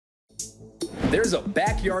There's a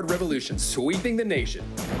backyard revolution sweeping the nation.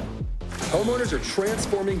 Homeowners are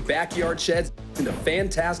transforming backyard sheds into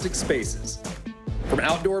fantastic spaces. From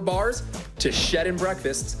outdoor bars to shed and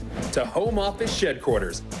breakfasts to home office shed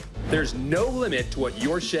quarters, there's no limit to what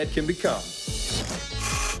your shed can become.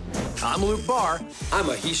 I'm Luke Barr. I'm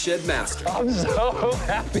a he shed master. I'm so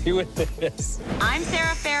happy with this. I'm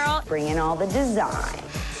Sarah Farrell, bringing all the design.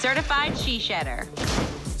 certified she shedder.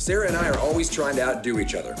 Sarah and I are always trying to outdo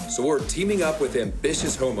each other, so we're teaming up with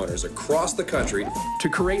ambitious homeowners across the country to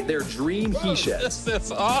create their dream he sheds. That's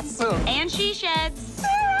awesome. And she sheds.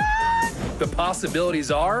 The possibilities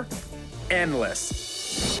are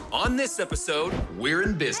endless. On this episode, we're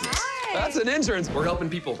in business. That's an entrance. We're helping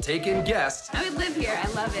people take in guests I would live here. I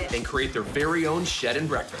love it. and create their very own shed and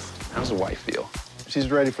breakfast. How's the wife feel? She's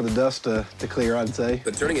ready for the dust to clear, I'd say.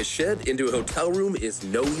 But turning a shed into a hotel room is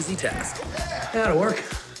no easy task. That'll work.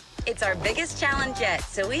 It's our biggest challenge yet,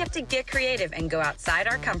 so we have to get creative and go outside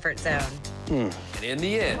our comfort zone. And in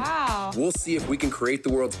the end, Wow. we'll see if we can create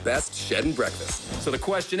the world's best shed and breakfast. So the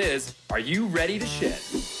question is, are you ready to shed?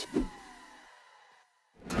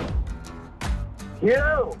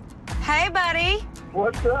 Yo, Hey, buddy.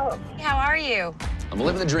 what's up? How are you? I'm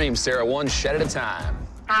living the dream, Sarah, one shed at a time.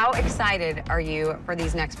 How excited are you for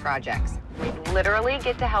these next projects? We literally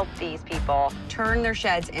get to help these people turn their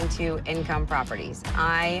sheds into income properties.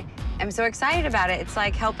 I am so excited about it. It's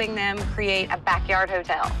like helping them create a backyard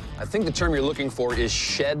hotel. I think the term you're looking for is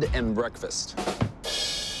shed and breakfast.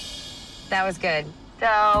 That was good. So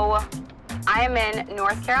I am in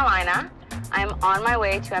North Carolina. I'm on my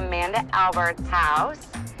way to Amanda Albert's house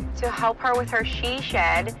to help her with her she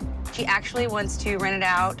shed. She actually wants to rent it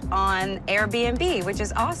out on Airbnb, which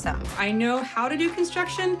is awesome. I know how to do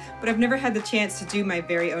construction, but I've never had the chance to do my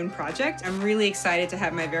very own project. I'm really excited to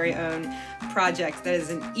have my very own project that is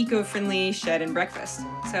an eco-friendly shed and breakfast.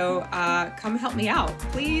 So come help me out,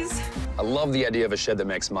 please. I love the idea of a shed that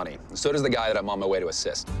makes money. So does the guy that I'm on my way to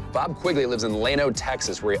assist. Bob Quigley lives in Lano,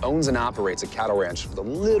 Texas, where he owns and operates a cattle ranch with a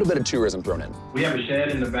little bit of tourism thrown in. We have a shed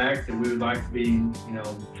in the back that we would like to be,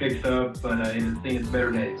 fixed up, but it has seen its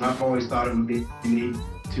better days. I've always thought it would be neat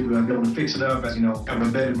to be able to fix it up as, kind of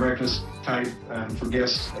a bed and breakfast type for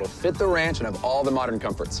guests. It'll fit the ranch and have all the modern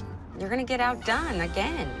comforts. You're gonna get outdone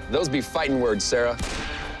again. Those be fighting words, Sarah.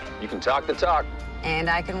 You can talk the talk. And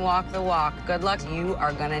I can walk the walk. Good luck. You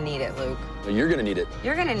are gonna need it, Luke. No, you're gonna need it.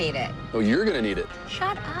 You're gonna need it. No, you're gonna need it.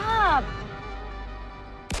 Shut up.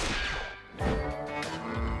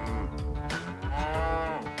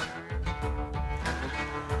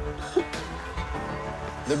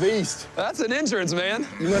 The Beast. That's an entrance, man.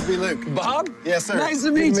 You must be Luke. Bob? Yes, sir. Nice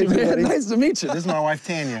to meet you, man. buddy. Nice to meet you. This is my wife,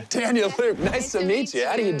 Tanya. Tanya, Luke, nice to meet you.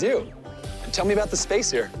 How do you do? Tell me about the space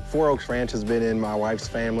here. Four Oaks Ranch has been in my wife's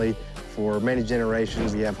family for many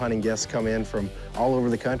generations. We have hunting guests come in from all over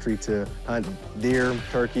the country to hunt deer,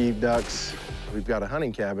 turkey, ducks. We've got a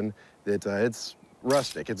hunting cabin that it's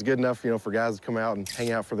rustic. It's good enough, for guys to come out and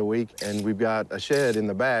hang out for the week. And we've got a shed in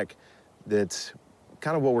the back that's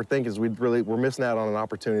kind of what we're thinking is we're missing out on an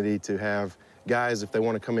opportunity to have guys, if they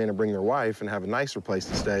want to come in and bring their wife and have a nicer place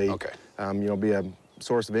to stay, Okay. Be a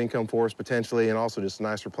source of income for us potentially, and also just a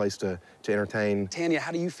nicer place to entertain. Tanya,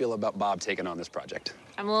 how do you feel about Bob taking on this project?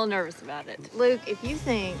 I'm a little nervous about it. Luke, if you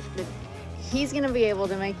think that he's gonna be able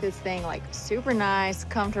to make this thing like super nice,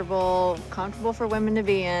 comfortable for women to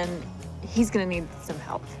be in, he's gonna need some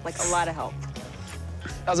help, like a lot of help.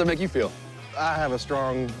 How's that make you feel? I have a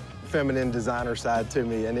strong feminine designer side to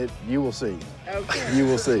me, and you will see. Okay. You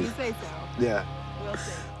will see. You say so. Yeah. We'll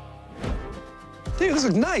see. Dude, this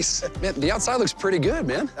looks nice. Man, the outside looks pretty good,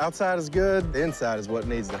 man. Outside is good, the inside is what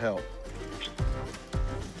needs the help.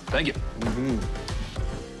 Thank you.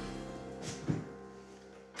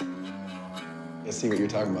 I see what you're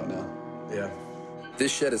talking about now. Yeah.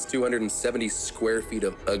 This shed is 270 square feet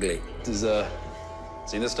of ugly. Does,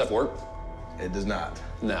 seeing this stuff work? It does not.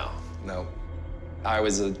 No. No. I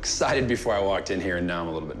was excited before I walked in here, and now I'm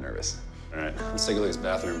a little bit nervous. All right, let's take a look at this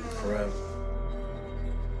bathroom. All right.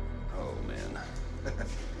 Oh, man.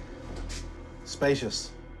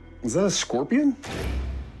 Spacious. Is that a scorpion?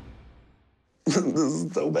 This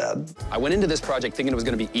is so bad. I went into this project thinking it was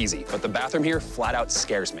gonna be easy, but the bathroom here flat out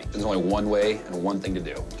scares me. There's only one way and one thing to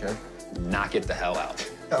do. Okay. Knock it the hell out.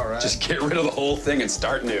 All right. Just get rid of the whole thing and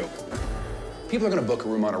start new. People are gonna book a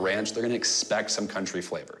room on a ranch, they're gonna expect some country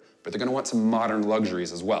flavor, but they're gonna want some modern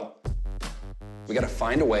luxuries as well. We gotta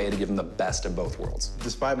find a way to give them the best of both worlds.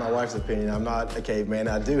 Despite my wife's opinion, I'm not a caveman.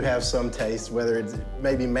 I do have some taste, whether it's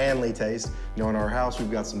maybe manly taste. In our house,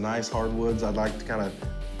 we've got some nice hardwoods. I'd like to kind of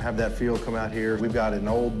have that feel come out here. We've got an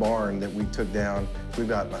old barn that we took down. We've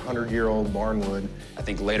got 100-year-old barnwood. I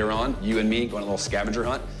think later on, you and me go on a little scavenger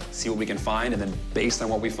hunt, see what we can find, and then based on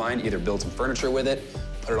what we find, either build some furniture with it,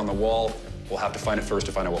 put it on the wall. We'll have to find it first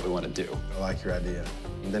to find out what we want to do. I like your idea.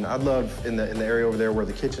 And then I'd love, in the area over there where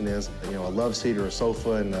the kitchen is, you know, a love seat or a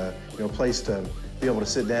sofa and a, you know, place to be able to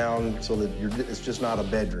sit down so that it's just not a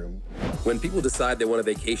bedroom. When people decide they want a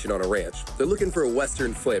vacation on a ranch, they're looking for a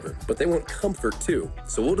Western flavor, but they want comfort too.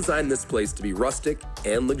 So we'll design this place to be rustic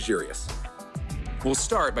and luxurious. We'll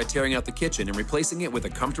start by tearing out the kitchen and replacing it with a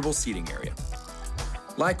comfortable seating area.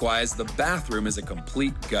 Likewise, the bathroom is a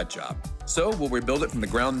complete gut job. So we'll rebuild it from the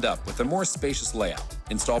ground up with a more spacious layout,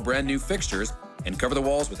 install brand new fixtures, and cover the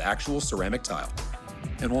walls with actual ceramic tile.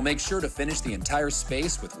 And we'll make sure to finish the entire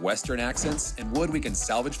space with Western accents and wood we can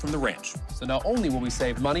salvage from the ranch. So not only will we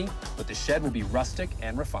save money, but the shed will be rustic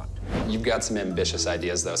and refined. You've got some ambitious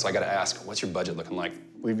ideas, though, so I gotta ask, what's your budget looking like?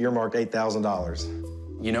 We've earmarked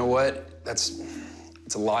 $8,000. You know what? It's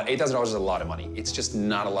a lot. $8,000 is a lot of money. It's just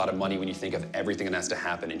not a lot of money when you think of everything that has to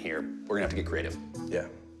happen in here. We're gonna have to get creative. Yeah.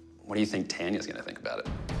 What do you think Tanya's gonna think about it?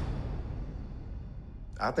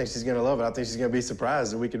 I think she's gonna love it. I think she's gonna be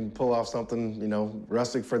surprised that we can pull off something, you know,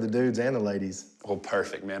 rustic for the dudes and the ladies. Well,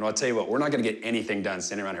 perfect, man. Well, I'll tell you what, we're not gonna get anything done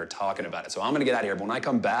sitting around here talking about it. So I'm gonna get out of here, but when I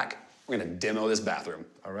come back, we're gonna demo this bathroom.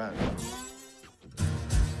 All right.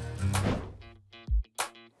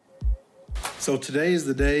 So today is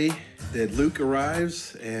the day that Luke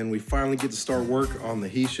arrives, and we finally get to start work on the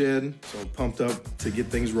he shed. So pumped up to get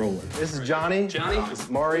things rolling. This is Johnny. Johnny. This is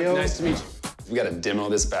Mario. Nice to meet you. We gotta demo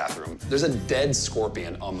this bathroom. There's a dead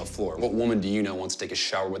scorpion on the floor. What woman do you know wants to take a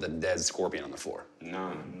shower with a dead scorpion on the floor?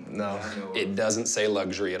 None. No. It doesn't say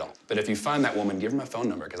luxury at all. But if you find that woman, give her my phone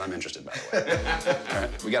number, because I'm interested, by the way. All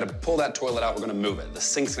right, we gotta pull that toilet out. We're gonna move it. The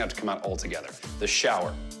sink's gonna have to come out altogether. The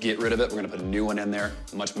shower, get rid of it. We're gonna put a new one in there,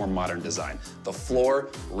 much more modern design. The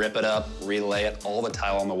floor, rip it up, relay it, all the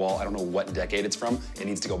tile on the wall. I don't know what decade it's from. It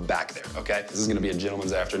needs to go back there, okay? This is gonna be a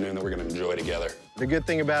gentleman's afternoon that we're gonna enjoy together. The good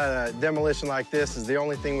thing about a demolition like this is the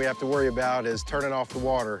only thing we have to worry about is turning off the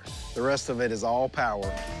water. The rest of it is all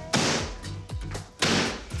power.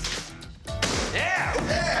 Yeah!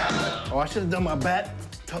 Yeah! Oh, I should have done my bat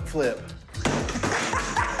tuck flip.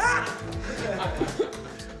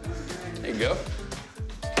 There you go.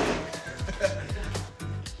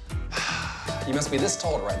 You must be this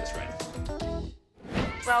tall to ride this ride.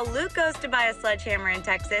 While Luke goes to buy a sledgehammer in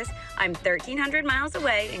Texas, I'm 1,300 miles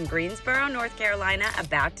away in Greensboro, North Carolina,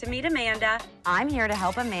 about to meet Amanda. I'm here to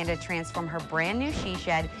help Amanda transform her brand new she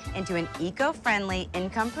shed into an eco-friendly,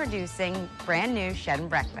 income-producing, brand new shed and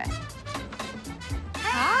breakfast.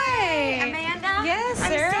 Hi. Amanda. Yes,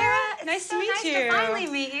 I'm Sarah. Nice to meet you. Nice to finally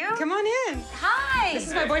meet you. Come on in. Hi. This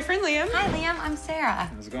is my boyfriend, Liam. Hi, Liam. I'm Sarah.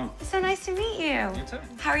 How's it going? It's so nice to meet you. You too.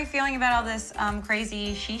 How are you feeling about all this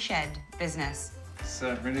crazy she shed business?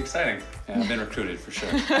 It's really exciting. Yeah, I've been recruited for sure.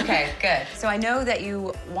 Okay, good. So I know that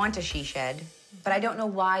you want a she shed, but I don't know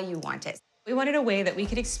why you want it. We wanted a way that we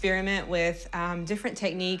could experiment with different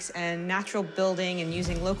techniques and natural building and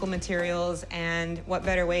using local materials, and what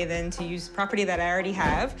better way than to use property that I already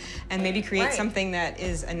have and maybe create something that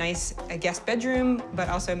is a nice guest bedroom, but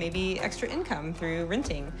also maybe extra income through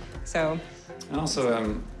renting. So. And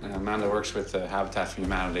also, Amanda works with Habitat for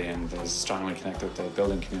Humanity and is strongly connected with the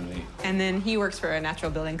building community. And then he works for a natural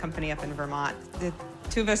building company up in Vermont. The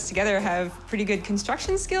two of us together have pretty good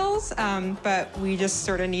construction skills, but we just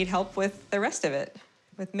sort of need help with the rest of it,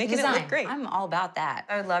 with making it look great. I'm all about that.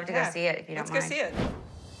 I would love to go see it if you don't mind. Let's go see it.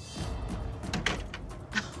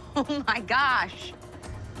 Oh my gosh.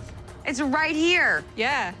 It's right here.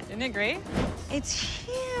 Yeah, isn't it great? It's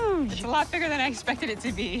huge. It's a lot bigger than I expected it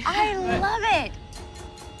to be. I love it.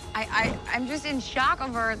 I'm just in shock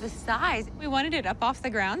over the size. We wanted it up off the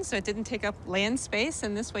ground so it didn't take up land space,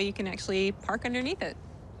 and this way you can actually park underneath it.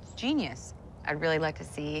 Genius. I'd really like to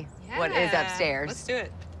see what is upstairs. Let's do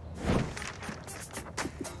it.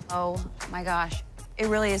 Oh my gosh, it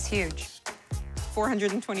really is huge.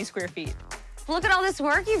 420 square feet. Look at all this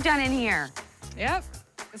work you've done in here. Yep.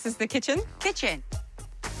 This is the kitchen. Kitchen.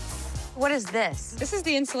 What is this? This is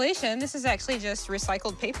the insulation. This is actually just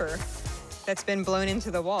recycled paper that's been blown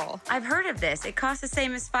into the wall. I've heard of this. It costs the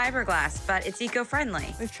same as fiberglass, but it's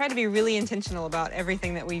eco-friendly. We've tried to be really intentional about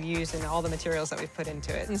everything that we've used and all the materials that we've put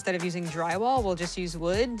into it. Instead of using drywall, we'll just use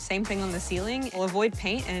wood. Same thing on the ceiling. We'll avoid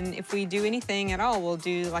paint, and if we do anything at all, we'll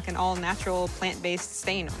do like an all-natural plant-based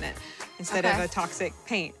stain on it instead of a toxic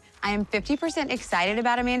paint. I am 50% excited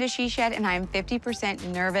about Amanda's She Shed, and I am 50%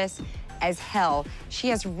 nervous as hell. She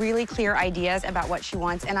has really clear ideas about what she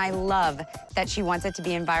wants, and I love that she wants it to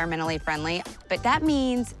be environmentally friendly. But that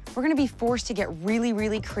means we're gonna be forced to get really,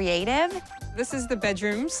 really creative. This is the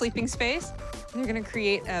bedroom sleeping space. They're gonna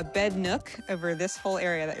create a bed nook over this whole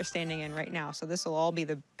area that you're standing in right now. So this will all be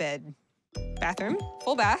the bed. Bathroom,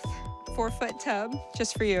 full bath, 4-foot tub,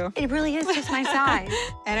 just for you. It really is just my size.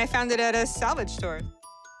 And I found it at a salvage store.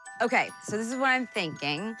 Okay, so this is what I'm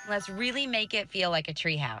thinking. Let's really make it feel like a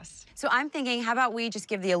tree house. So I'm thinking, how about we just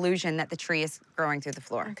give the illusion that the tree is growing through the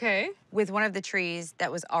floor? Okay. With one of the trees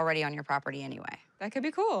that was already on your property anyway. That could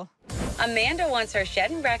be cool. Amanda wants her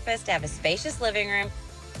shed and breakfast to have a spacious living room,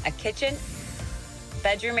 a kitchen,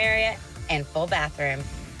 bedroom area, and full bathroom.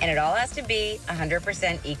 And it all has to be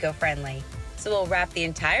 100% eco-friendly. So we'll wrap the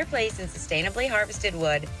entire place in sustainably harvested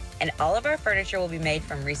wood, and all of our furniture will be made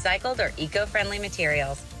from recycled or eco-friendly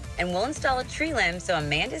materials. And we'll install a tree limb so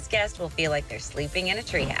Amanda's guests will feel like they're sleeping in a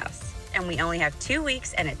treehouse. And we only have 2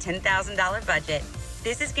 weeks and a $10,000 budget.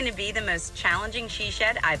 This is gonna be the most challenging she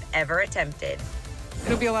shed I've ever attempted.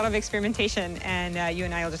 It'll be a lot of experimentation, and you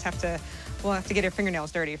and I will just we'll have to get our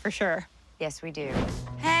fingernails dirty for sure. Yes, we do.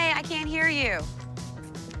 Hey, I can't hear you.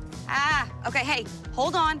 Okay, hey,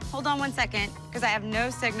 hold on 1 second, because I have no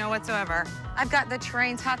signal whatsoever. I've got the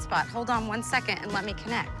terrain's hotspot. Hold on 1 second and let me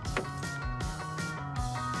connect.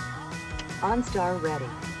 OnStar ready.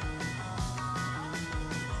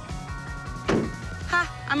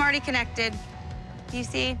 Ha, I'm already connected. You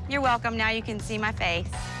see? You're welcome. Now you can see my face.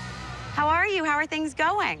 How are you? How are things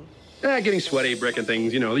going? Getting sweaty, bricking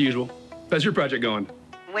things, you know, the usual. How's your project going?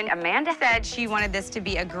 When Amanda said she wanted this to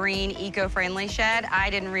be a green, eco-friendly shed, I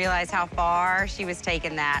didn't realize how far she was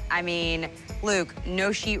taking that. I mean, Luke,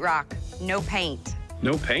 no sheetrock, no paint.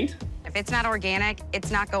 No paint? If it's not organic,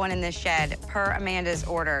 it's not going in this shed, per Amanda's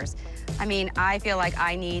orders. I mean, I feel like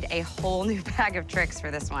I need a whole new bag of tricks for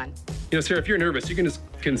this one. You know, Sarah, if you're nervous, you can just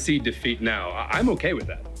concede defeat now. I'm okay with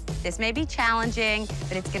that. This may be challenging,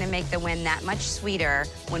 but it's gonna make the win that much sweeter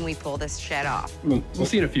when we pull this shed off. We'll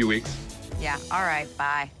see you in a few weeks. Yeah, all right,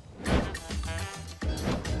 bye.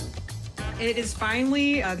 It is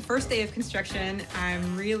finally the first day of construction.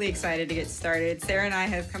 I'm really excited to get started. Sarah and I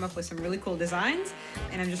have come up with some really cool designs,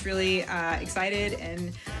 and I'm just really excited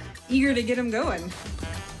and eager to get them going.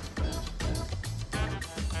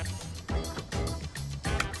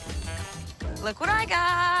 Look what I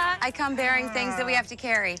got. I come bearing things that we have to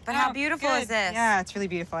carry. But how beautiful is this? Yeah, it's really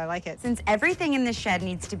beautiful. I like it. Since everything in this shed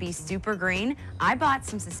needs to be super green, I bought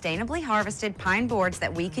some sustainably harvested pine boards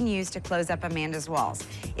that we can use to close up Amanda's walls.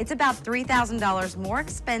 It's about $3,000 more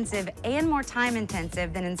expensive and more time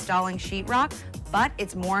intensive than installing sheetrock, but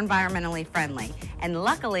it's more environmentally friendly. And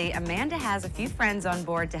luckily, Amanda has a few friends on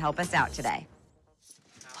board to help us out today.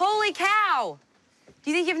 Holy cow! Do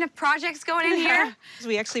you think you have enough projects going in here?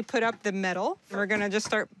 We actually put up the metal. We're gonna just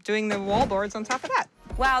start doing the wall boards on top of that.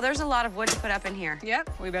 Wow, there's a lot of wood to put up in here.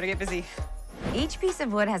 Yep, we better get busy. Each piece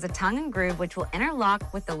of wood has a tongue and groove which will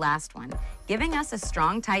interlock with the last one, giving us a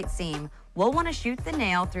strong, tight seam. We'll want to shoot the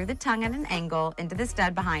nail through the tongue at an angle into the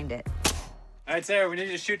stud behind it. All right, Sarah, we need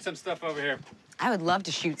you to shoot some stuff over here. I would love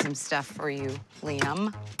to shoot some stuff for you,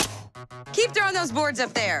 Liam. Keep throwing those boards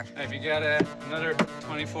up there. Have you got another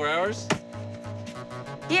 24 hours?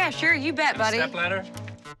 Yeah, sure, you bet, buddy. Step ladder?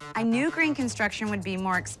 I knew green construction would be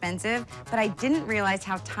more expensive, but I didn't realize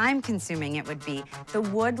how time-consuming it would be. The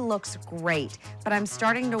wood looks great, but I'm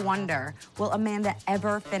starting to wonder, will Amanda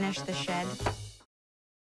ever finish the shed?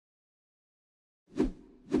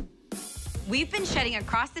 We've been shedding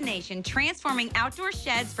across the nation, transforming outdoor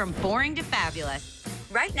sheds from boring to fabulous.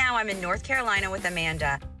 Right now, I'm in North Carolina with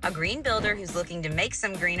Amanda, a green builder who's looking to make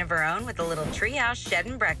some green of her own with a little treehouse shed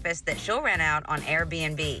and breakfast that she'll rent out on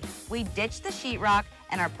Airbnb. We ditched the sheetrock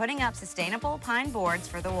and are putting up sustainable pine boards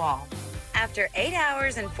for the wall. After 8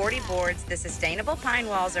 hours and 40 boards, the sustainable pine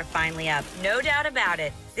walls are finally up. No doubt about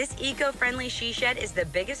it. This eco-friendly she shed is the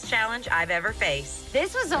biggest challenge I've ever faced.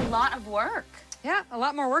 This was a lot of work. Yeah, a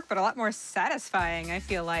lot more work, but a lot more satisfying, I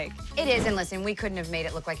feel like. It is, and listen, we couldn't have made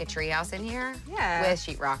it look like a treehouse in here with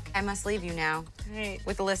sheetrock. I must leave you now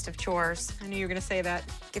with a list of chores. I knew you were gonna say that.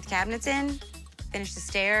 Get the cabinets in, finish the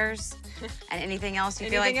stairs, and anything else you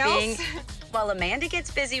feel like being. While Amanda gets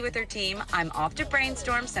busy with her team, I'm off to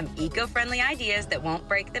brainstorm some eco-friendly ideas that won't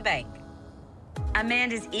break the bank.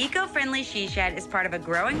 Amanda's eco-friendly she shed is part of a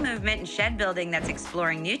growing movement in shed building that's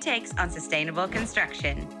exploring new takes on sustainable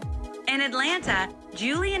construction. In Atlanta,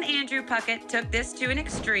 Julie and Andrew Puckett took this to an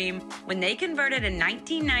extreme when they converted a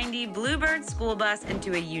 1990 Bluebird school bus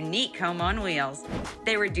into a unique home on wheels.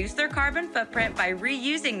 They reduced their carbon footprint by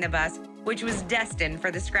reusing the bus, which was destined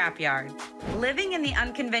for the scrapyard. Living in the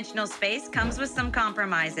unconventional space comes with some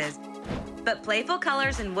compromises. But playful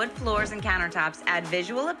colors and wood floors and countertops add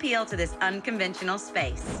visual appeal to this unconventional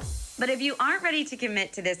space. But if you aren't ready to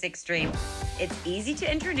commit to this extreme, it's easy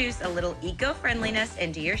to introduce a little eco-friendliness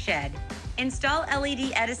into your shed. Install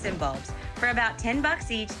LED Edison bulbs. For about $10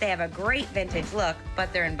 each, they have a great vintage look,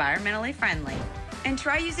 but they're environmentally friendly. And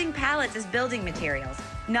try using pallets as building materials.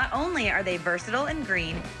 Not only are they versatile and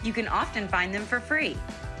green, you can often find them for free.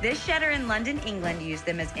 This shedder in London, England used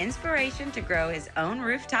them as inspiration to grow his own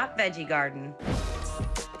rooftop veggie garden.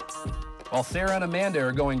 While Sarah and Amanda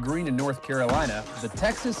are going green in North Carolina, the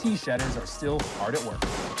Texas he shedders are still hard at work.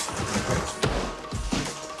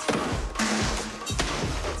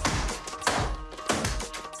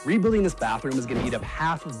 Rebuilding this bathroom is going to eat up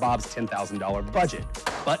half of Bob's $10,000 budget,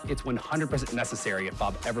 but it's 100% necessary if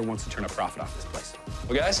Bob ever wants to turn a profit off this place.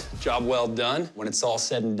 Well, guys, job well done. When it's all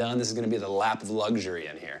said and done, this is going to be the lap of luxury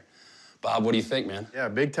in here. Bob, what do you think, man? Yeah,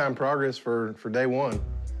 big time progress for day one.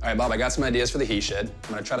 All right, Bob, I got some ideas for the he shed. I'm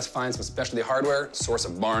gonna try to find some specialty hardware, source a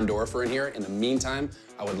barn door for in here. In the meantime,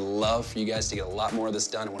 I would love for you guys to get a lot more of this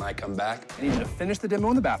done when I come back. I need you to finish the demo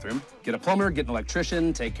in the bathroom, get a plumber, get an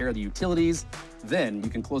electrician, take care of the utilities. Then you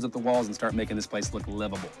can close up the walls and start making this place look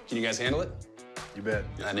livable. Can you guys handle it? You bet.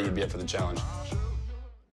 I knew you'd be up for the challenge.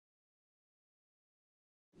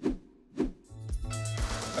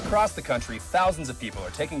 Across the country, thousands of people are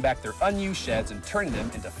taking back their unused sheds and turning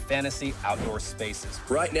them into fantasy outdoor spaces.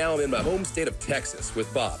 Right now, I'm in my home state of Texas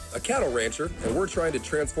with Bob, a cattle rancher, and we're trying to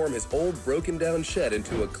transform his old, broken-down shed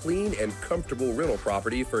into a clean and comfortable rental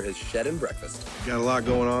property for his shed and breakfast. Got a lot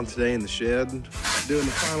going on today in the shed. Doing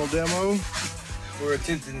the final demo. We're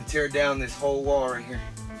attempting to tear down this whole wall right here.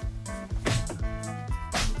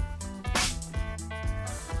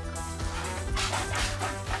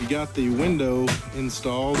 You got the window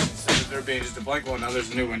installed. Instead of there being just a blank one, now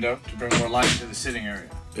there's a new window to bring more light to the sitting area.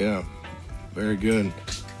 Yeah, very good.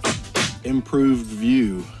 Improved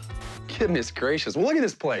view. Goodness gracious, well, look at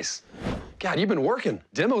this place. God, you've been working.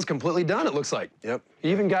 Demo's completely done, it looks like. Yep. You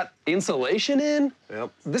even got insulation in?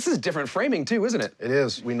 Yep. This is different framing too, isn't it? It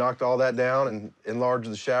is. We knocked all that down and enlarged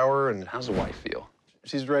the shower. And how's the wife feel?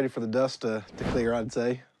 She's ready for the dust to clear, I'd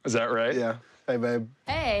say. Is that right? Yeah. Hey, babe.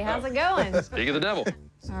 Hey, how's it going? Speak of the devil.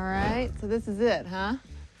 All right, so this is it, huh?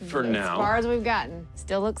 For now. As far as we've gotten.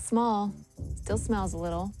 Still looks small. Still smells a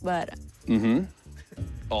little, but... Mm-hmm.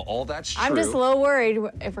 All that's true. I'm just a little worried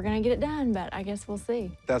if we're gonna get it done, but I guess we'll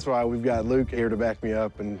see. That's why we've got Luke here to back me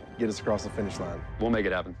up and get us across the finish line. We'll make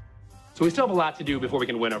it happen. So we still have a lot to do before we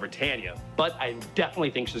can win over Tanya, but I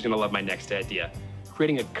definitely think she's gonna love my next idea,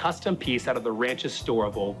 creating a custom piece out of the ranch's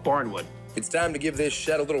storable barnwood. It's time to give this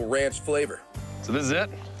shed a little ranch flavor. So this is it?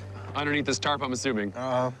 Underneath this tarp, I'm assuming.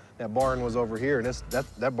 That barn was over here, and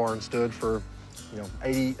that barn stood for,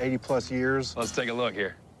 80 plus years. Let's take a look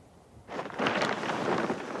here.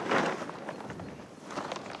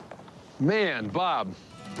 Man, Bob,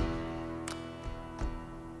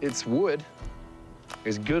 it's wood.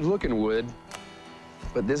 It's good-looking wood,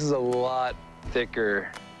 but this is a lot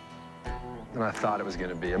thicker than I thought it was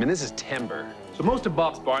gonna be. I mean, this is timber. So most of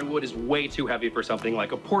Bob's barnwood is way too heavy for something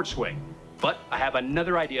like a porch swing. But I have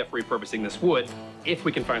another idea for repurposing this wood if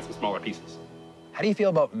we can find some smaller pieces. How do you feel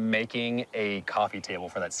about making a coffee table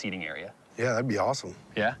for that seating area? Yeah, that'd be awesome.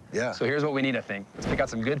 Yeah? Yeah. So here's what we need to think. Let's pick out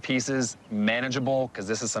some good pieces, manageable, because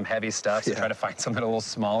this is some heavy stuff, so try to find something a little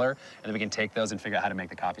smaller, and then we can take those and figure out how to make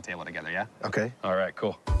the coffee table together, yeah? Okay. All right,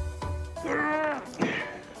 cool. I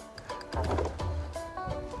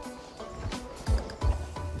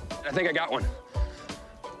think I got one.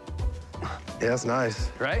 Yeah, that's nice.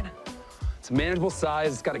 Right? It's a manageable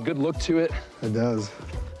size, it's got a good look to it. It does.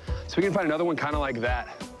 So we can find another one kind of like that.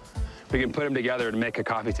 We can put them together to make a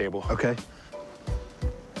coffee table. Okay.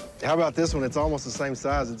 How about this one? It's almost the same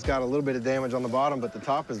size. It's got a little bit of damage on the bottom, but the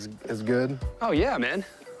top is good. Oh, yeah, man.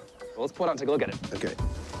 Well, let's pull it out and take a look at it. Okay.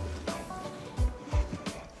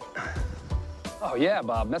 Oh, yeah,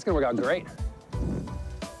 Bob, that's gonna work out great.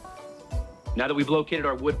 Now that we've located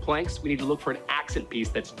our wood planks, we need to look for an accent piece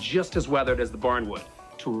that's just as weathered as the barnwood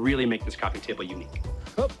to really make this coffee table unique.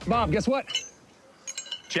 Oh, Bob, guess what?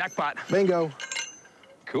 Jackpot. Bingo.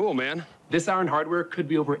 Cool, man. This iron hardware could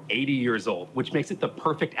be over 80 years old, which makes it the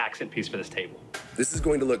perfect accent piece for this table. This is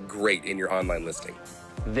going to look great in your online listing.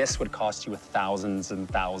 This would cost you thousands and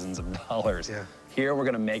thousands of dollars. Yeah. Here, we're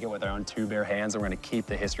gonna make it with our own two bare hands, and we're gonna keep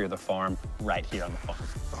the history of the farm right here on the farm.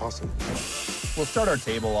 Awesome. We'll start our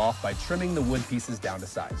table off by trimming the wood pieces down to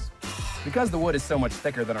size. Because the wood is so much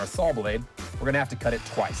thicker than our saw blade, we're gonna have to cut it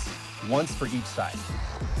twice, once for each side.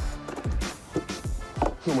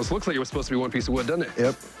 It almost looks like it was supposed to be one piece of wood, doesn't it?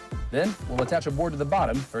 Yep. Then, we'll attach a board to the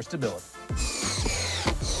bottom for stability.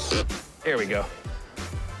 There we go.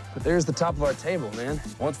 But there's the top of our table, man.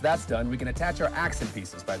 Once that's done, we can attach our accent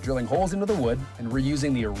pieces by drilling holes into the wood and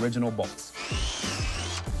reusing the original bolts.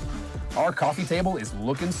 Our coffee table is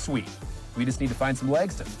looking sweet. We just need to find some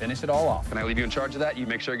legs to finish it all off. Can I leave you in charge of that? You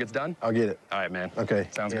make sure it gets done? I'll get it. All right, man. Okay.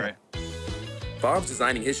 Sounds great. Bob's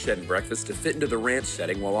designing his shed and breakfast to fit into the ranch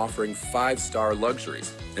setting while offering 5-star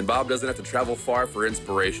luxuries. And Bob doesn't have to travel far for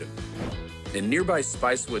inspiration. In nearby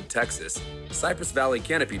Spicewood, Texas, Cypress Valley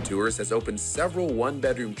Canopy Tours has opened several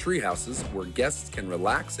one-bedroom tree houses where guests can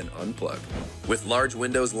relax and unplug. With large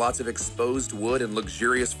windows, lots of exposed wood, and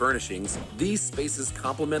luxurious furnishings, these spaces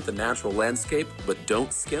complement the natural landscape but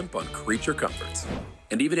don't skimp on creature comforts.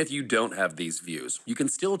 And even if you don't have these views, you can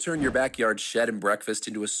still turn your backyard shed and breakfast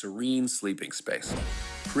into a serene sleeping space.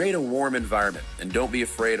 Create a warm environment and don't be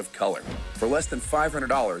afraid of color. For less than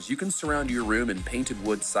 $500, you can surround your room in painted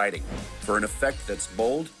wood siding for an effect that's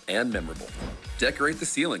bold and memorable. Decorate the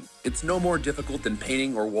ceiling. It's no more difficult than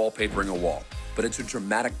painting or wallpapering a wall, but it's a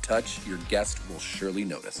dramatic touch your guest will surely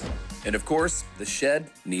notice. And of course, the shed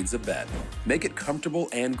needs a bed. Make it comfortable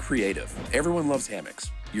and creative. Everyone loves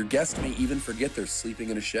hammocks. Your guests may even forget they're sleeping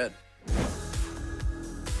in a shed.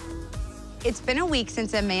 It's been a week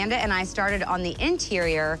since Amanda and I started on the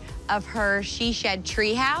interior of her she shed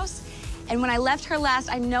treehouse. And when I left her last,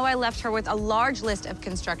 I know I left her with a large list of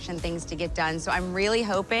construction things to get done. So I'm really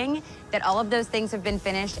hoping that all of those things have been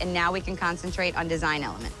finished and now we can concentrate on design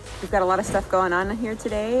elements. We've got a lot of stuff going on here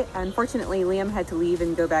today. Unfortunately, Liam had to leave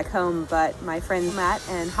and go back home, but my friends Matt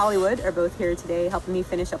and Hollywood are both here today helping me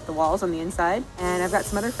finish up the walls on the inside. And I've got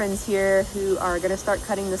some other friends here who are gonna start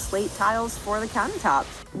cutting the slate tiles for the countertops.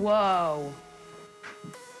 Whoa.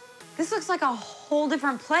 This looks like a whole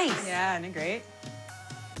different place. Yeah, isn't it great?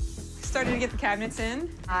 Started to get the cabinets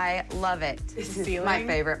in. I love it. This is my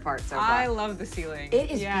favorite part so far. I love the ceiling.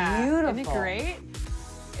 It is beautiful. Isn't it great?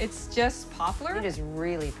 It's just poplar. It is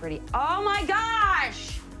really pretty. Oh my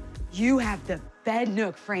gosh! You have the bed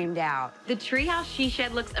nook framed out. The treehouse she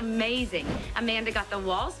shed looks amazing. Amanda got the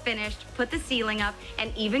walls finished, put the ceiling up,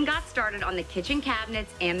 and even got started on the kitchen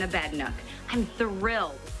cabinets and the bed nook. I'm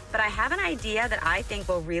thrilled. But I have an idea that I think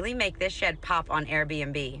will really make this shed pop on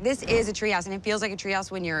Airbnb. This is a treehouse, and it feels like a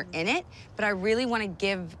treehouse when you're in it, but I really want to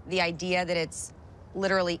give the idea that it's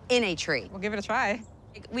literally in a tree. We'll give it a try.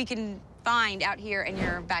 We can find out here in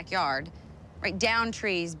your backyard, right, down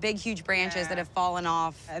trees, big, huge branches that have fallen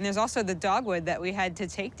off. And there's also the dogwood that we had to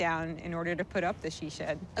take down in order to put up the she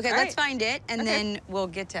shed. Okay, let's find it, and then we'll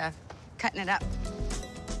get to cutting it up.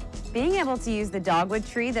 Being able to use the dogwood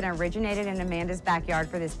tree that originated in Amanda's backyard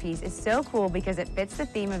for this piece is so cool because it fits the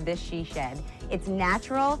theme of this she shed. It's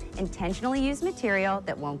natural, intentionally used material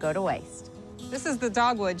that won't go to waste. This is the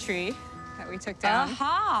dogwood tree that we took down.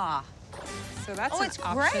 Aha! So that's it's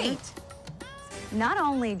great. Not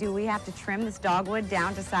only do we have to trim this dogwood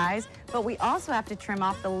down to size, but we also have to trim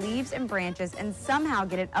off the leaves and branches and somehow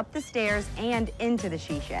get it up the stairs and into the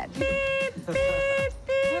she shed. Beep, beep,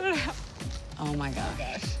 beep. Oh my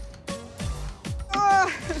gosh.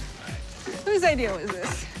 Whose idea was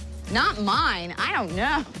this? Not mine. I don't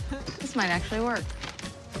know. This might actually work.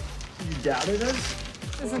 You doubted us?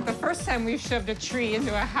 This isn't the first time we've shoved a tree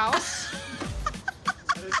into a house.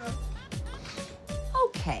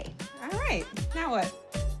 Okay. All right, now what?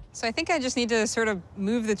 So I think I just need to sort of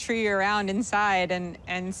move the tree around inside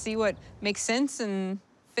and see what makes sense and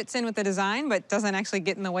fits in with the design, but doesn't actually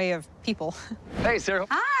get in the way of people. Hey, Sarah.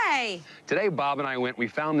 Hi. Today, Bob and I we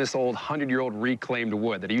found this old 100-year-old reclaimed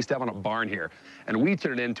wood that he used to have on a barn here, and we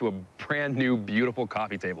turned it into a brand new, beautiful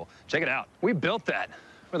coffee table. Check it out. We built that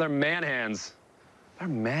with our man hands. Our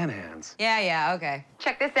man hands. Yeah, okay.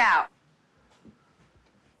 Check this out.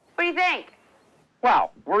 What do you think?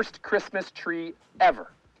 Wow, worst Christmas tree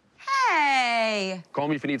ever. Hey. Call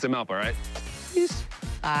me if you need some help, all right? Peace.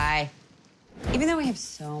 Bye. Even though we have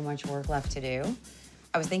so much work left to do,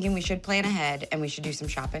 I was thinking we should plan ahead and we should do some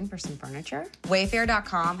shopping for some furniture.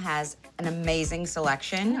 Wayfair.com has an amazing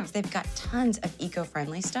selection. Yeah. They've got tons of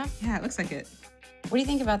eco-friendly stuff. Yeah, it looks like it. What do you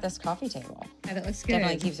think about this coffee table? Yeah, that looks good.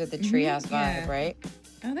 Definitely keeps with the treehouse vibe, right?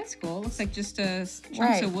 Oh, that's cool. Looks like just chunks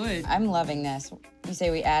of wood. I'm loving this. You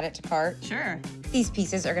say we add it to cart? Sure. These These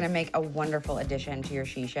pieces are gonna make a wonderful addition to your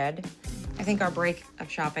she shed. I think our break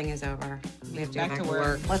of shopping is over. We have to go back to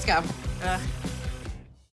work. Let's go.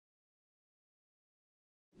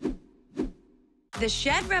 The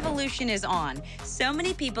shed revolution is on. So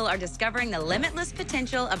many people are discovering the limitless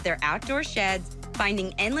potential of their outdoor sheds,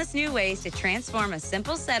 finding endless new ways to transform a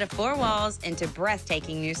simple set of 4 walls into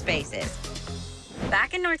breathtaking new spaces.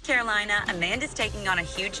 Back in North Carolina, Amanda's taking on a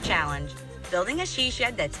huge challenge, building a she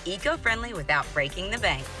shed that's eco-friendly without breaking the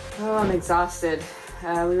bank. Oh, I'm exhausted.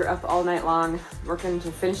 We were up all night long working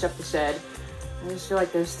to finish up the shed. I just feel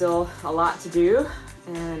like there's still a lot to do,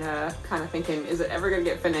 and kind of thinking, is it ever gonna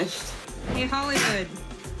get finished? Hey Hollywood,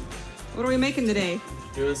 what are we making today?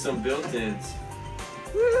 Doing some built-ins.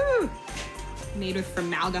 Woohoo! Made with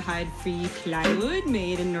formaldehyde-free plywood,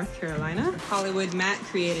 made in North Carolina. Hollywood Matt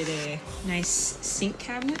created a nice sink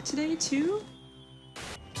cabinet today too.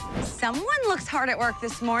 Someone looks hard at work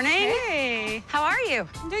this morning. Hey! How are you?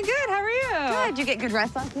 I'm doing good, how are you? Good. Did you get good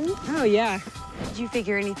rest last night? Oh yeah. Did you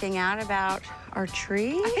figure anything out about our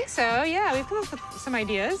tree? I think so, yeah. We've come up with some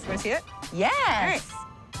ideas. Want to see it? Yes. All right.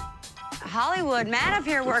 Hollywood Matt up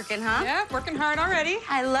here working, huh? Yeah, working hard already.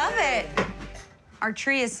 I love it. Our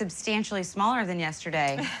tree is substantially smaller than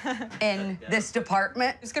yesterday in this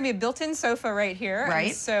department. There's gonna be a built-in sofa right here. Right.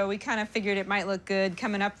 And so we kind of figured it might look good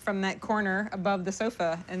coming up from that corner above the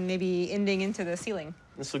sofa and maybe ending into the ceiling.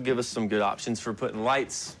 This will give us some good options for putting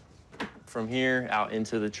lights from here out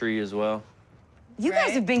into the tree as well. You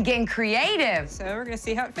guys have been getting creative. So we're gonna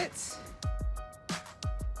see how it fits.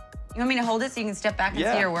 You want me to hold it so you can step back and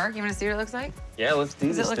Yeah. see your work? You want to see what it looks like? Yeah, let's do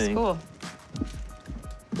this It looks thing. cool.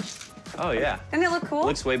 Oh, yeah. Doesn't it look cool?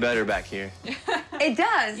 Looks way better back here. It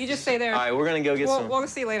does. You just stay there. All right, we're gonna go get some. We'll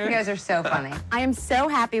see later. You guys are so funny. I am so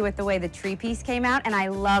happy with the way the tree piece came out, and I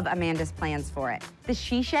love Amanda's plans for it. The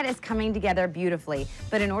she shed is coming together beautifully,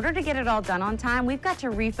 but in order to get it all done on time, we've got to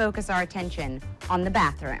refocus our attention on the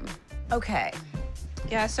bathroom. Okay.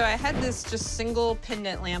 Yeah, so I had this just single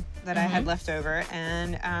pendant lamp that I had left over,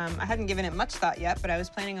 and I hadn't given it much thought yet, but I was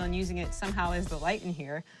planning on using it somehow as the light in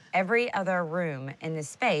here. Every other room in this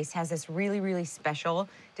space has this really, really special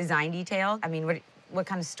design detail. I mean, what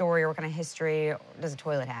kind of story or what kind of history does a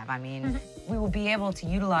toilet have? I mean, we will be able to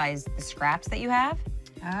utilize the scraps that you have.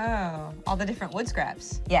 Oh, all the different wood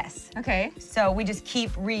scraps. Yes. Okay. So we just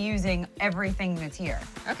keep reusing everything that's here.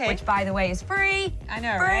 Okay. Which, by the way, is free. I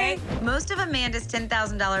know, Free. right? Most of Amanda's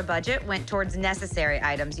 $10,000 budget went towards necessary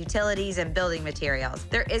items, utilities, and building materials.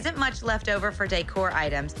 There isn't much left over for decor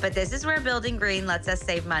items, but this is where Building Green lets us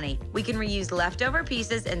save money. We can reuse leftover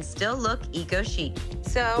pieces and still look eco-chic.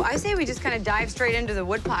 So I say we just kind of dive straight into the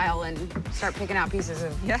wood pile and start picking out pieces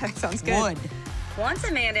of that sounds good. wood. Once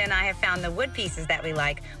Amanda and I have found the wood pieces that we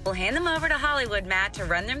like, we'll hand them over to Hollywood Matt to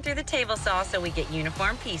run them through the table saw so we get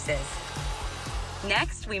uniform pieces.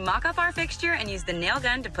 Next, we mock up our fixture and use the nail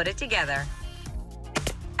gun to put it together.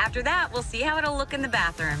 After that, we'll see how it'll look in the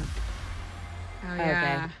bathroom. Oh,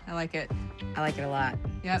 yeah. I like it. I like it a lot.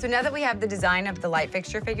 Yep. So now that we have the design of the light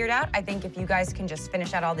fixture figured out, I think if you guys can just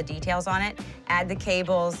finish out all the details on it, add the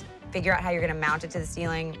cables, figure out how you're gonna mount it to the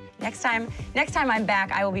ceiling. Next time I'm back,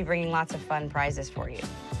 I will be bringing lots of fun prizes for you.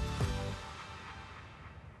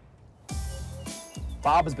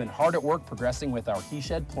 Bob has been hard at work progressing with our he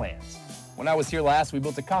shed plans. When I was here last, we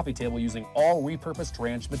built a coffee table using all repurposed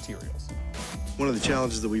ranch materials. One of the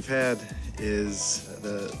challenges that we've had is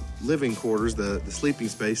the living quarters, the sleeping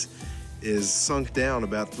space, is sunk down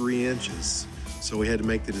about 3 inches. So we had to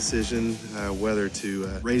make the decision whether to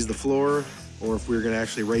raise the floor or if we were going to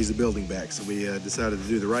actually raise the building back. So we decided to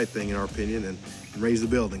do the right thing, in our opinion, and raise the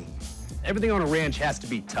building. Everything on a ranch has to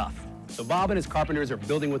be tough. So Bob and his carpenters are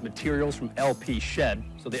building with materials from LP Shed,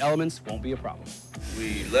 so the elements won't be a problem.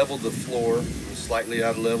 We leveled the floor, it was slightly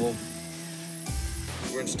out of level. We're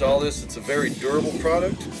gonna install this, it's a very durable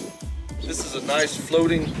product. This is a nice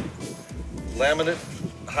floating laminate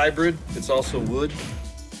hybrid. It's also wood.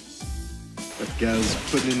 Got the guys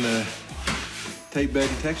putting in the tape bed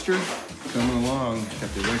and texture. Coming along,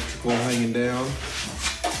 got the electrical hanging down.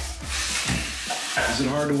 Is it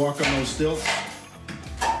hard to walk on those stilts?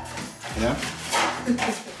 Yeah?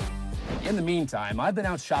 In the meantime, I've been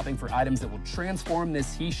out shopping for items that will transform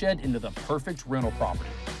this he shed into the perfect rental property.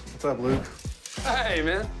 What's up, Luke? Hey,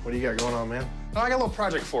 man. What do you got going on, man? Oh, I got a little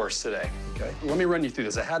project for us today. Okay. Let me run you through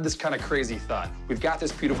this. I had this kind of crazy thought. We've got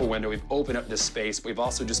this beautiful window. We've opened up this space. We've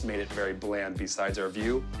also just made it very bland besides our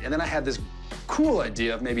view. And then I had this cool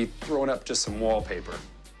idea of maybe throwing up just some wallpaper.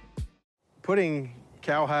 Putting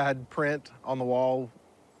cowhide print on the wall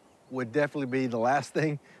would definitely be the last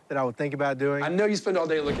thing that I would think about doing. I know you spend all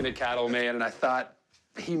day looking at cattle, man, and I thought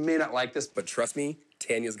he may not like this. But trust me,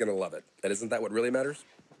 Tanya's gonna love it. And isn't that what really matters?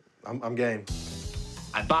 I'm game.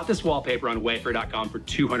 I bought this wallpaper on Wayfair.com for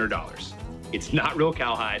 $200. It's not real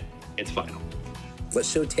cowhide, it's vinyl.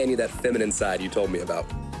 Let's show Tanya that feminine side you told me about.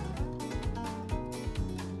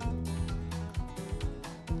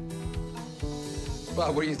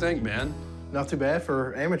 Bob, what do you think, man? Not too bad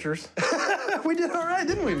for amateurs. We did all right,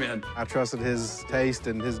 didn't we, man? I trusted his taste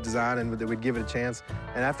and his design and that we'd give it a chance.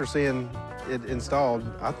 And after seeing it installed,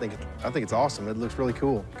 I think it's awesome. It looks really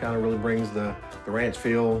cool. Kind of really brings the ranch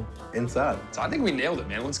feel inside. So I think we nailed it,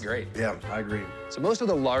 man. It looks great. Yeah, I agree. So most of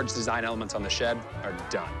the large design elements on the shed are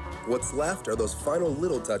done. What's left are those final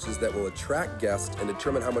little touches that will attract guests and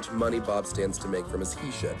determine how much money Bob stands to make from his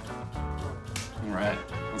he shed. All right,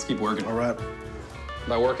 let's keep working. All right.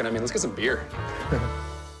 By working, I mean, let's get some beer.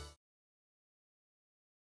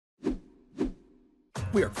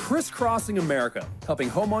 We are crisscrossing America, helping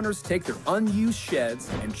homeowners take their unused sheds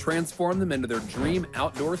and transform them into their dream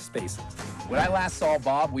outdoor spaces. When I last saw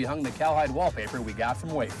Bob, we hung the cowhide wallpaper we got from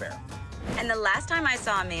Wayfair. And the last time I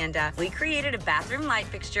saw Amanda, we created a bathroom light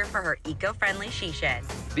fixture for her eco-friendly she shed.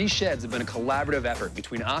 These sheds have been a collaborative effort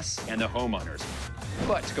between us and the homeowners.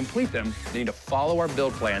 But to complete them, they need to follow our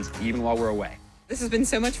build plans even while we're away. This has been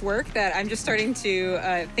so much work that I'm just starting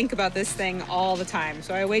to think about this thing all the time.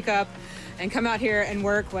 So I wake up and come out here and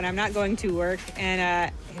work when I'm not going to work,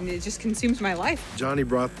 and it just consumes my life. Johnny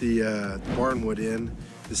brought the barnwood in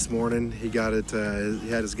this morning. He got it, he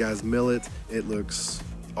had his guys mill it. It looks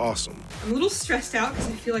awesome. I'm a little stressed out because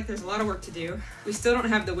I feel like there's a lot of work to do. We still don't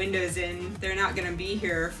have the windows in. They're not gonna be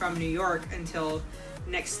here from New York until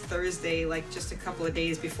next Thursday, like just a couple of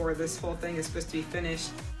days before this whole thing is supposed to be finished.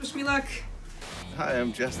 Wish me luck. Hi,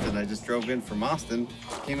 I'm Justin. I just drove in from Austin.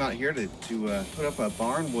 Came out here to put up a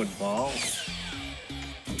barnwood ball.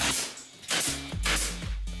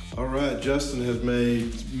 All right, Justin has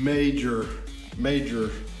made major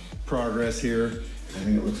progress here. I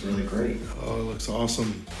think it looks really great. Oh, it looks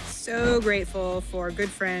awesome. So grateful for good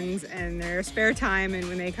friends and their spare time and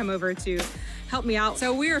when they come over to help me out.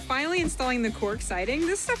 So we are finally installing the cork siding.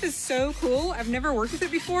 This stuff is so cool. I've never worked with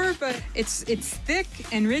it before, but it's thick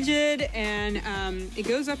and rigid, and it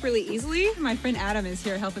goes up really easily. My friend Adam is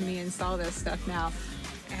here helping me install this stuff now.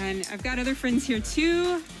 And I've got other friends here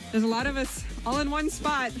too. There's a lot of us all in one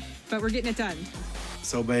spot, but we're getting it done.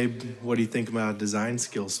 So, babe, what do you think about design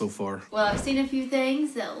skills so far? Well, I've seen a few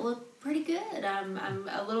things that look pretty good. I'm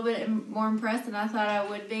a little bit more impressed than I thought I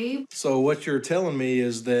would be. So what you're telling me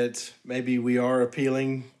is that maybe we are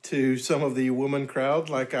appealing to some of the woman crowd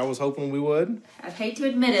like I was hoping we would? I'd hate to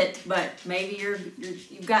admit it, but maybe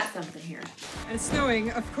you've got something here. And it's snowing,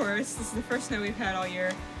 of course. This is the first snow we've had all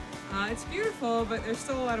year. It's beautiful, but there's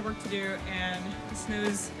still a lot of work to do, and the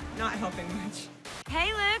snow's not helping much.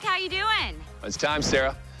 Hey, Luke, how you doing? It's time,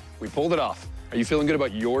 Sarah. We pulled it off. Are you feeling good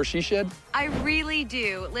about your she shed? I really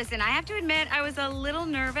do. Listen, I have to admit I was a little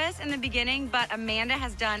nervous in the beginning, but Amanda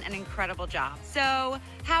has done an incredible job. So,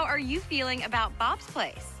 how are you feeling about Bob's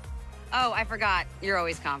place? Oh, I forgot. You're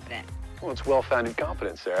always confident. Well, it's well-founded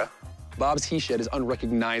confidence, Sarah. Bob's he shed is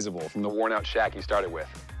unrecognizable from the worn-out shack he started with.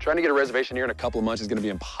 Trying to get a reservation here in a couple of months is going to be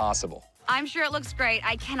impossible. I'm sure it looks great.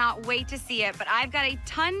 I cannot wait to see it, but I've got a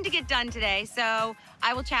ton to get done today, so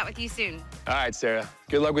I will chat with you soon. All right, Sarah.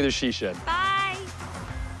 Good luck with your she shed. Bye.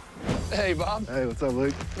 Hey, Bob. Hey, what's up,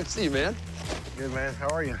 Luke? Good to see you, man. Good, man. How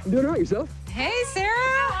are you? I'm doing all right. Yourself? Hey, Sarah.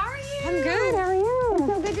 How are you? I'm good. How are you? It's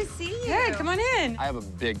so good to see you. Good. Come on in. I have a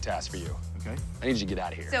big task for you. Okay. I need you to get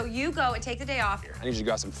out of here. So you go and take the day off. I need you to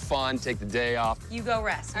go have some fun, take the day off. You go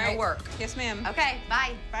rest. All No right. work. Yes, ma'am. Okay,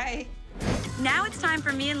 bye. Bye. Now it's time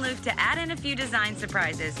for me and Luke to add in a few design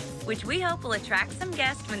surprises, which we hope will attract some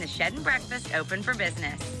guests when the Shed and Breakfast open for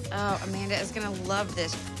business. Oh, Amanda is gonna love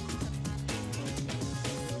this.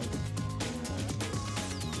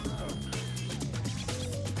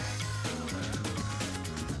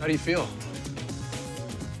 How do you feel?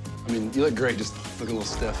 I mean, you look great, just look a little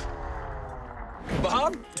stiff.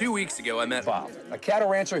 Bob? 2 weeks ago, I met Bob, a cattle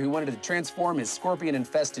rancher who wanted to transform his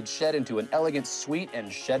scorpion-infested shed into an elegant suite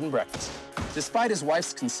and shed and breakfast. Despite his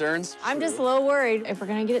wife's concerns, I'm just a little worried if we're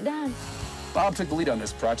gonna get it done. Bob took the lead on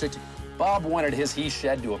this project. Bob wanted his he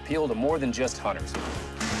shed to appeal to more than just hunters.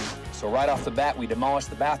 So right off the bat, we demolished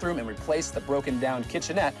the bathroom and replaced the broken-down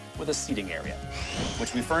kitchenette with a seating area,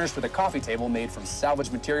 which we furnished with a coffee table made from salvage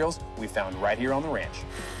materials we found right here on the ranch.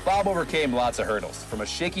 Bob overcame lots of hurdles, from a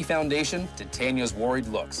shaky foundation to Tanya's worried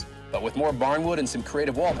looks. But with more barnwood and some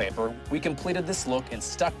creative wallpaper, we completed this look and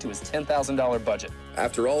stuck to his $10,000 budget.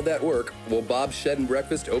 After all that work, will Bob's Shed and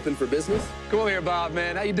Breakfast open for business? Cool here, Bob,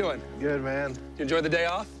 man. How you doing? Good, man. You enjoy the day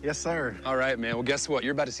off? Yes, sir. All right, man. Well, guess what?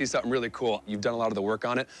 You're about to see something really cool. You've done a lot of the work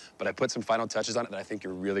on it, but I put some final touches on it that I think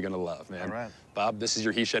you're really gonna love, man. All right. Bob, this is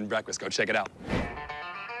your he shed and breakfast. Go check it out.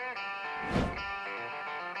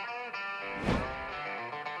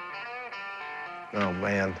 Oh,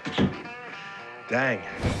 man. Dang.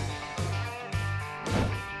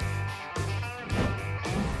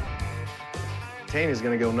 Tanya's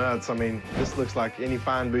gonna go nuts. I mean, this looks like any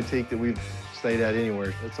fine boutique that we've stayed at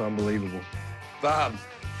anywhere. It's unbelievable. Bob,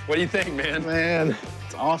 what do you think, man? Man,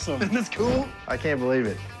 it's awesome. Isn't this cool? I can't believe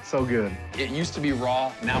it. So good. It used to be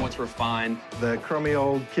raw, now it's refined. The crummy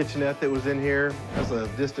old kitchenette that was in here, that's a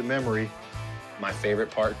distant memory. My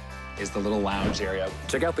favorite part is the little lounge area.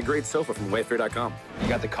 Check out the great sofa from Wayfair.com. You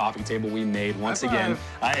got the coffee table we made once again.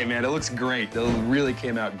 Hey, man, it looks great. It really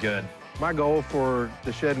came out good. My goal for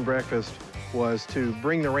the Shed and Breakfast was to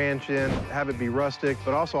bring the ranch in, have it be rustic,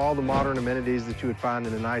 but also all the modern amenities that you would find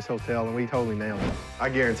in a nice hotel, and we totally nailed it. I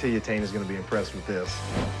guarantee you Tanya's gonna be impressed with this.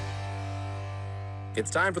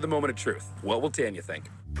 It's time for the moment of truth. What will Tanya think?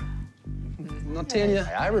 Now,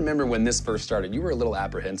 Tanya, I remember when this first started, you were a little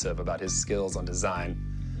apprehensive about his skills on design.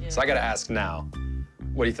 Yeah. So I gotta ask now,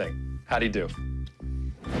 what do you think? How'd he do?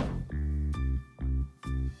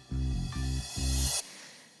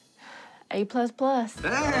 A++.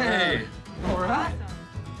 Hey! All right.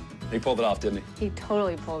 He pulled it off, didn't he? He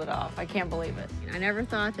totally pulled it off. I can't believe it. I never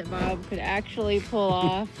thought that Bob could actually pull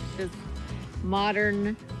off this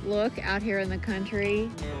modern look out here in the country.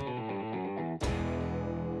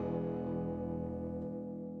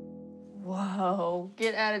 Whoa,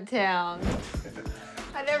 get out of town.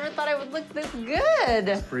 I never thought I would look this good.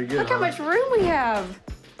 That's pretty good, Look how much room we have.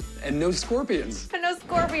 And no scorpions. And no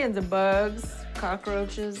scorpions and bugs,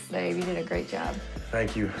 cockroaches. Babe, you did a great job.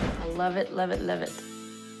 Thank you. I love it, love it, love it.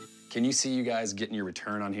 Can you see you guys getting your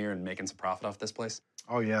return on here and making some profit off this place?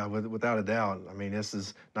 Oh yeah, without a doubt. I mean, this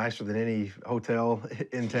is nicer than any hotel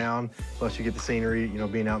in town. Plus you get the scenery, you know,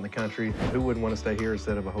 being out in the country. Who wouldn't want to stay here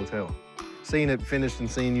instead of a hotel? Seeing it finished and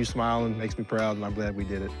seeing you smiling makes me proud, and I'm glad we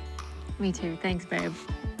did it. Me too, thanks, babe.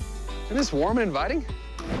 Isn't this warm and inviting?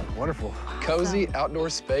 Wonderful. Cozy outdoor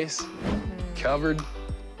space, covered,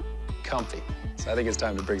 comfy. So I think it's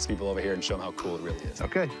time to bring some people over here and show them how cool it really is.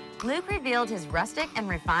 Okay. Luke revealed his rustic and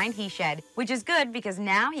refined he shed, which is good because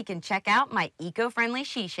now he can check out my eco-friendly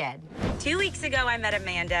she shed. 2 weeks ago, I met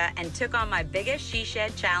Amanda and took on my biggest she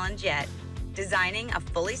shed challenge yet, designing a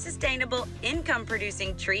fully sustainable,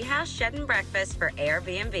 income-producing treehouse shed and breakfast for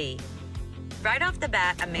Airbnb. Right off the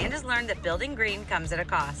bat, Amanda's learned that building green comes at a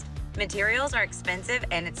cost. Materials are expensive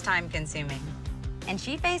and it's time-consuming. And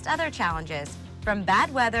she faced other challenges, from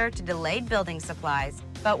bad weather to delayed building supplies.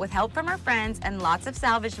 But with help from her friends and lots of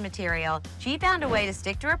salvaged material, she found a way to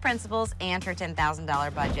stick to her principles and her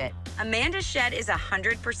 $10,000 budget. Amanda's shed is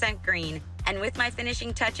 100% green, and with my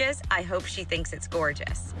finishing touches, I hope she thinks it's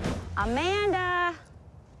gorgeous. Amanda,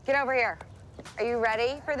 get over here. Are you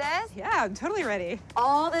ready for this? Yeah, I'm totally ready.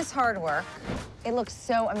 All this hard work, it looks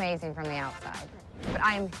so amazing from the outside. But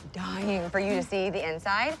I am dying for you to see the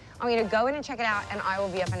inside. I want you to go in and check it out, and I will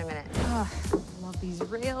be up in a minute. Oh, I love these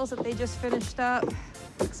rails that they just finished up.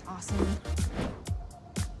 Looks awesome.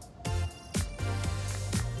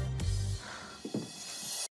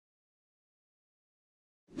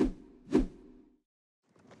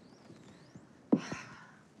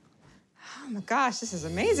 Oh my gosh, this is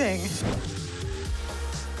amazing.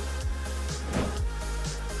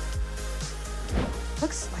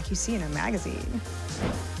 Looks like you see in a magazine.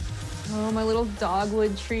 Oh, my little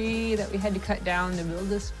dogwood tree that we had to cut down to build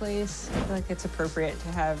this place. I feel like it's appropriate to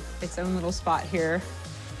have its own little spot here.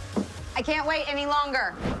 I can't wait any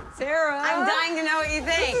longer. Sarah! I'm dying to know what you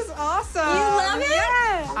think. This is awesome. You love it?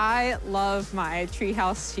 Yes. I love my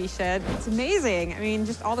treehouse she shed. It's amazing. I mean,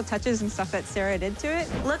 just all the touches and stuff that Sarah did to it.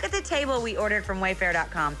 Look at the table we ordered from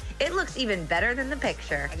Wayfair.com. It looks even better than the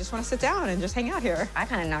picture. I just want to sit down and just hang out here. I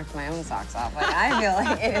kind of knocked my own socks off. Like, I feel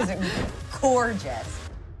like it is gorgeous.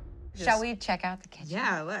 Shall we check out the kitchen?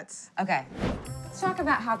 Yeah, let's. Okay. Let's talk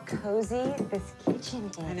about how cozy this kitchen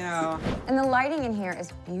is. I know. And the lighting in here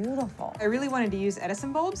is beautiful. I really wanted to use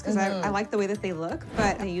Edison bulbs because I like the way that they look,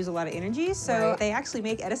 but they use a lot of energy, so they actually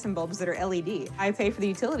make Edison bulbs that are LED. I pay for the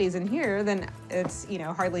utilities in here, then it's, you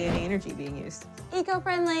know, hardly any energy being used.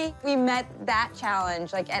 Eco-friendly. We met that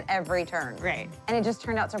challenge like at every turn. Right. And it just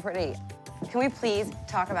turned out so pretty. Can we please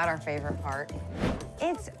talk about our favorite part?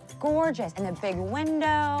 It's gorgeous, and the big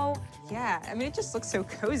window. Yeah, I mean, it just looks so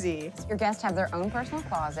cozy. Your guests have their own personal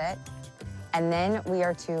closet, and then we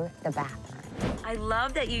are to the bathroom. I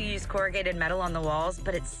love that you use corrugated metal on the walls,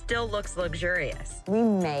 but it still looks luxurious. We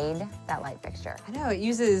made that light fixture. I know, it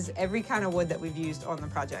uses every kind of wood that we've used on the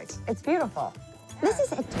project. It's beautiful. This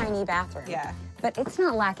is a tiny bathroom. Yeah. But it's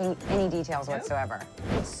not lacking any details whatsoever.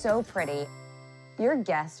 It's so pretty. Your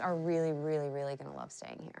guests are really, really, really gonna love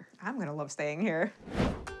staying here. I'm gonna love staying here.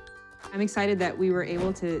 I'm excited that we were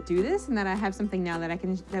able to do this and that I have something now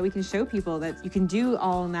that we can show people that you can do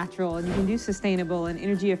all natural and you can do sustainable and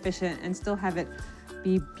energy efficient and still have it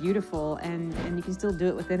be beautiful and you can still do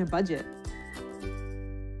it within a budget.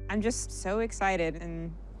 I'm just so excited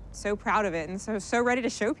and so proud of it and so ready to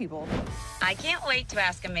show people. I can't wait to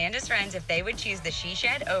ask Amanda's friends if they would choose the she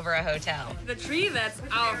shed over a hotel. The tree, that's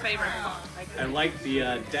our favorite part. I like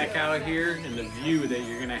the deck out here and the view that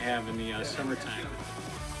you're gonna have in the summertime.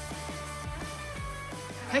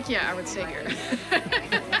 Heck yeah, I would stay here.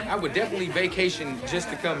 I would definitely vacation just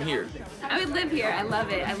to come here. I would live here. I love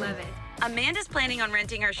it. I love it. Amanda's planning on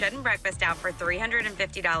renting her shed and breakfast out for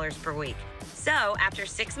 $350 per week. So, after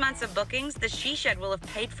 6 months of bookings, the she shed will have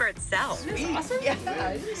paid for itself. Isn't this awesome? Yeah,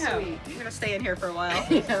 it's sweet. I'm gonna stay in here for a while.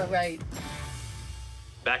 Yeah, right.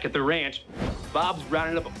 Back at the ranch, Bob's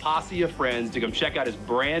rounding up a posse of friends to come check out his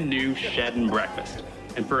brand new shed and breakfast.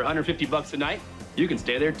 And for $150 a night, you can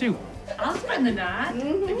stay there too. I'll spend the night.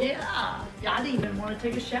 Yeah. I'd even want to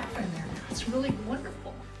take a shower in there. It's really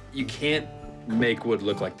wonderful. You can't make wood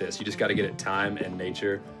look like this. You just got to get it time and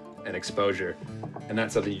nature and exposure. And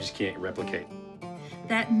that's something you just can't replicate.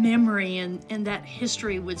 That memory and that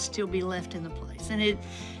history would still be left in the place. And it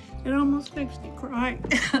almost makes me cry.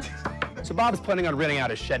 So Bob's planning on renting out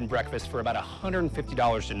his shed and breakfast for about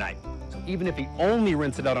 $150 a night. So even if he only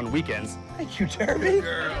rents it out on weekends, Thank you, Jeremy.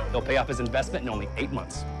 he'll pay off his investment in only 8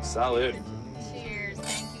 months. Salud. Cheers.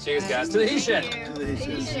 Thank you. Cheers, guys. To the he shed. To the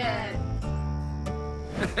he shed.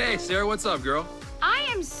 Hey, Sarah, what's up, girl? I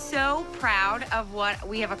am so proud of what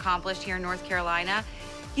we have accomplished here in North Carolina.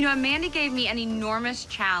 You know, Amanda gave me an enormous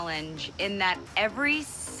challenge in that every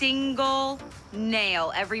single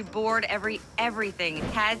nail, every board, everything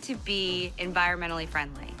had to be environmentally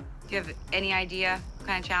friendly. Do you have any idea what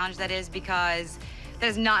kind of challenge that is? Because that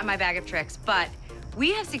is not in my bag of tricks, but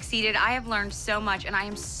we have succeeded. I have learned so much, and I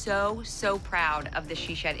am so, so proud of the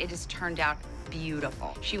she shed. It has turned out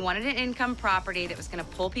beautiful. She wanted an income property that was gonna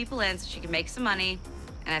pull people in so she could make some money,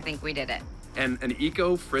 and I think we did it. And an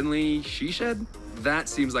eco-friendly she shed? That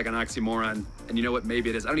seems like an oxymoron. And you know what? Maybe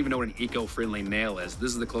it is. I don't even know what an eco-friendly nail is.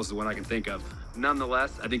 This is the closest one I can think of.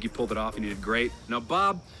 Nonetheless, I think you pulled it off and you did great. Now,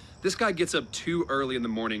 Bob, this guy gets up too early in the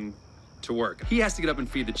morning to work. He has to get up and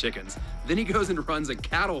feed the chickens. Then he goes and runs a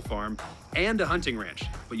cattle farm and a hunting ranch.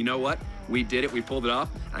 But you know what? We did it. We pulled it off.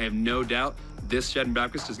 I have no doubt this shed and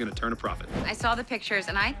breakfast is gonna turn a profit. I saw the pictures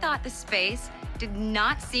and I thought the space did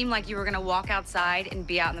not seem like you were gonna walk outside and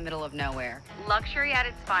be out in the middle of nowhere. Luxury at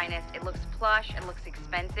its finest. It looks plush, it looks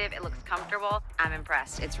expensive, it looks comfortable. I'm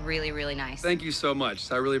impressed. It's really, really nice. Thank you so much.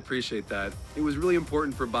 I really appreciate that. It was really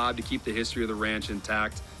important for Bob to keep the history of the ranch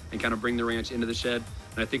intact and kind of bring the ranch into the shed.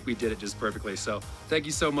 And I think we did it just perfectly. So thank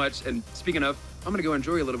you so much. And speaking of, I'm gonna go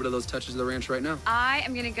enjoy a little bit of those touches of the ranch right now. I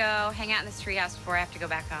am gonna go hang out in this treehouse before I have to go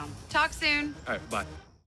back home. Talk soon. All right, bye.